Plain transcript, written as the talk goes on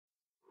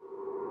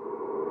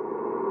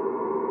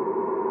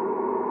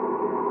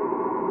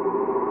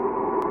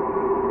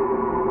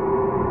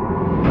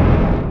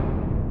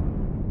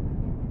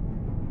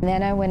And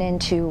then I went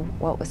into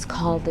what was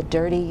called the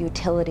dirty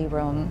utility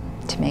room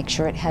to make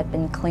sure it had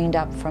been cleaned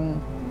up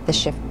from the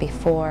shift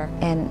before.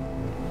 And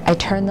I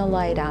turned the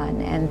light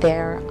on, and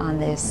there on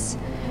this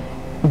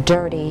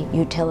dirty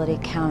utility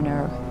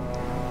counter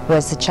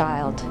was a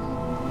child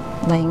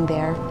laying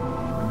there.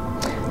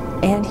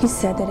 And he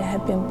said that it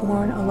had been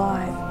born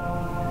alive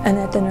and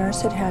that the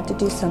nurse had to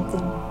do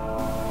something.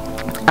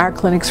 Our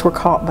clinics were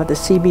caught by the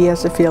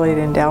CBS affiliate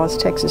in Dallas,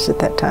 Texas at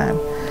that time,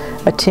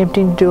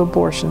 attempting to do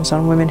abortions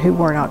on women who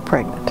were not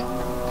pregnant.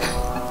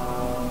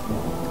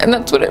 And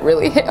that's when it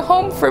really hit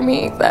home for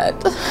me, that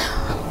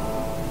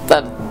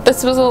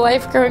this was a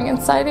life growing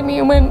inside of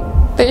me. When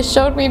they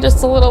showed me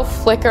just a little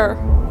flicker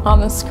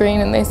on the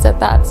screen and they said,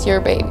 "That's your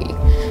baby,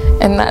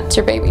 and that's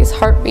your baby's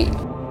heartbeat."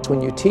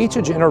 When you teach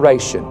a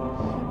generation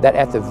that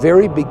at the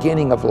very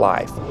beginning of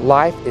life,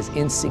 life is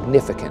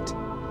insignificant,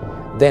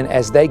 then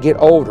as they get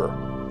older,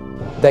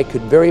 they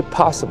could very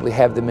possibly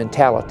have the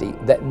mentality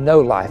that no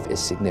life is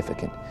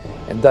significant.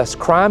 And thus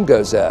crime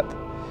goes up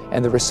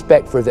and the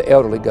respect for the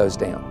elderly goes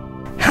down.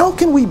 How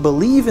can we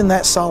believe in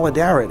that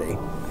solidarity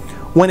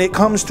when it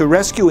comes to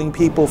rescuing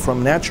people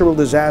from natural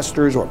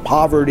disasters or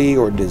poverty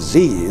or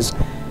disease,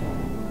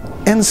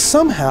 and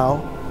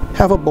somehow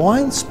have a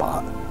blind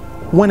spot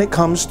when it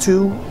comes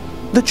to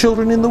the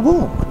children in the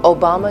womb?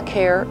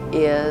 Obamacare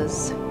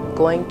is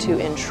going to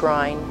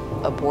enshrine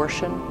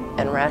abortion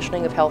and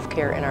rationing of health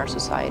care in our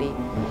society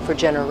for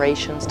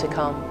generations to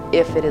come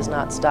if it is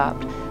not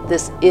stopped.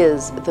 This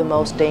is the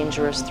most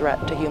dangerous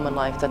threat to human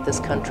life that this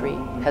country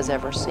has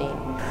ever seen.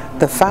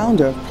 The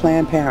founder of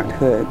Planned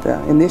Parenthood,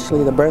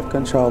 initially the Birth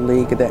Control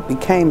League that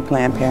became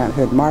Planned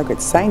Parenthood,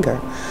 Margaret Sanger,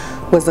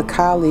 was a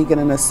colleague and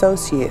an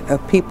associate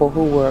of people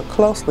who were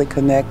closely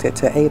connected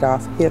to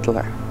Adolf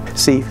Hitler.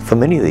 See, for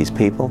many of these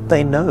people,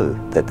 they know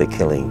that they're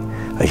killing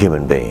a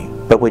human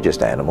being, but we're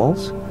just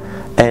animals.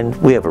 And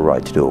we have a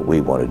right to do what we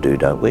want to do,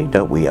 don't we?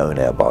 Don't we own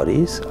our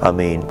bodies? I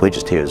mean, we're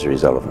just here as a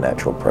result of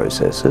natural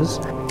processes.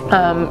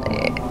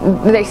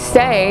 They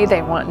say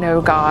they want no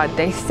God.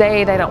 They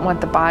say they don't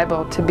want the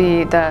Bible to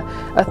be the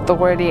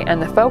authority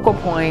and the focal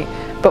point.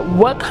 But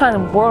what kind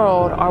of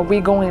world are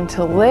we going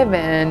to live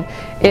in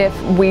if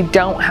we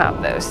don't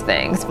have those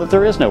things? But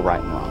there is no right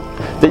and wrong.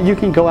 That you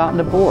can go out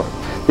and abort.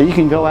 That you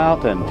can go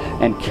out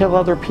and kill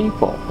other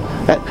people.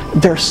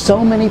 There are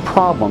so many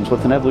problems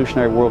with an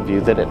evolutionary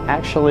worldview that it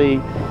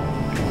actually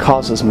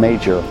causes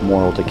major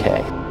moral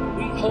decay.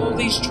 We hold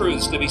these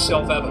truths to be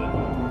self-evident,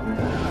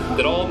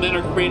 that all men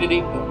are created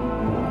equal,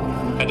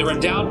 and they're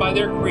endowed by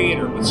their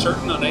Creator with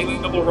certain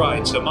unalienable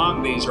rights.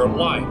 Among these are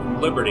life,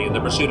 liberty, and the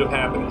pursuit of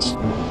happiness.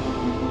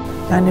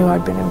 I knew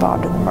I'd been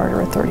involved in the murder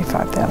of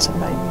 35,000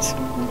 babies.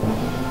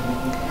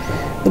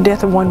 The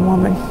death of one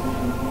woman,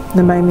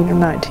 the maiming of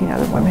 19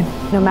 other women.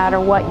 No matter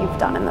what you've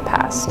done in the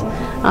past,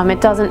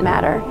 it doesn't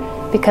matter,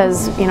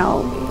 because, you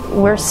know,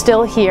 we're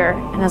still here,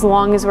 and as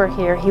long as we're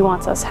here, He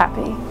wants us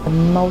happy. The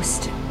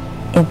most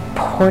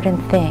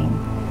important thing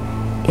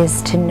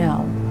is to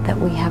know that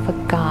we have a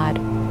God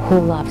who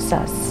loves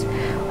us,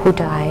 who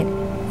died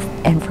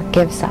and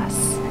forgives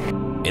us.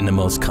 In the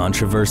most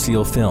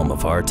controversial film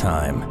of our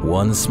time,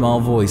 one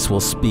small voice will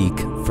speak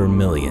for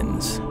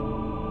millions.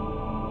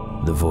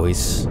 The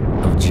voice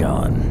of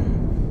John.